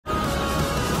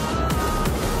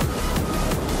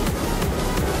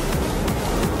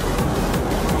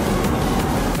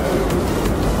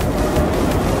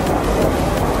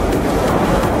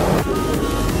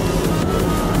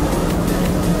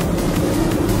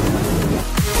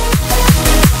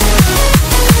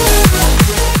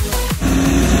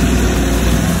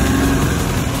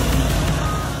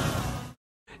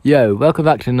Yo, welcome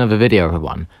back to another video,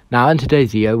 everyone. Now, in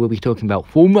today's video, we'll be talking about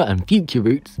former and future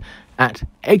routes at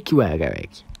Edgware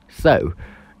garage. So,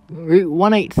 Route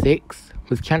 186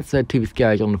 was transferred to this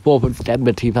garage on the 4th of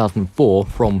September 2004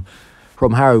 from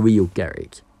Harrow Weald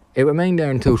garage. It remained there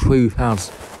until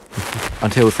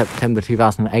September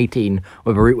 2018,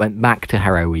 where the route went back to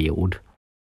Harrow Weald.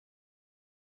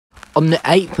 On the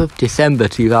 8th of December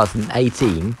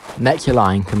 2018,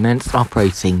 Metroline commenced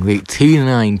operating Route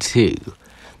 292.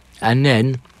 And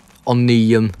then, on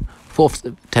the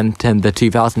 4th September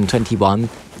 2021,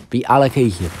 the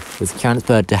allocation was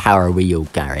transferred to Harrow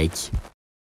Weald garage.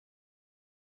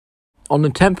 On the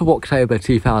 10th of October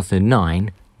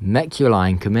 2009,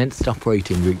 Metroline commenced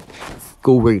operating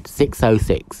School Route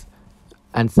 606,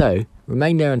 and so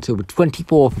remained there until the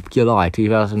 24th of July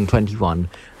 2021,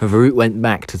 when the route went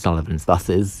back to Sullivan's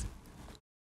buses.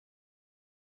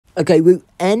 Okay, Route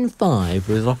N5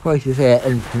 was operated here at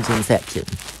entrance inception.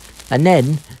 And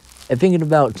then, I think in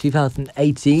about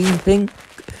 2018,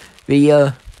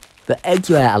 the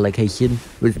Edgware allocation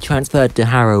was transferred to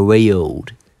Harrow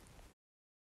Weald.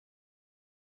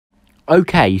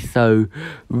 Okay, so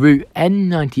Route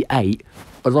N98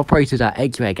 was operated at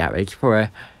Edgware garage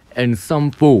in some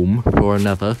form or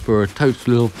another for a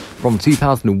total of from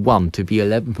 2001 to the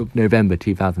 11th of November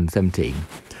 2017.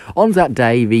 On that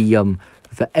day, the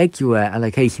Edgware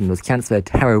allocation was transferred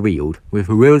to Harrow Weald, with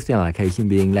the Willesden allocation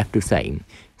being left the same.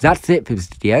 That's it for this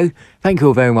video. Thank you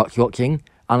all very much for watching,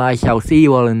 and I shall see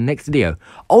you all in the next video.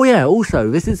 Oh yeah, also,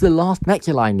 this is the last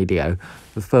Metroline video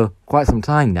for quite some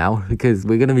time now, because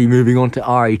we're going to be moving on to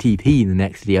RATP in the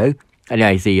next video.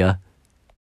 Anyway, see ya.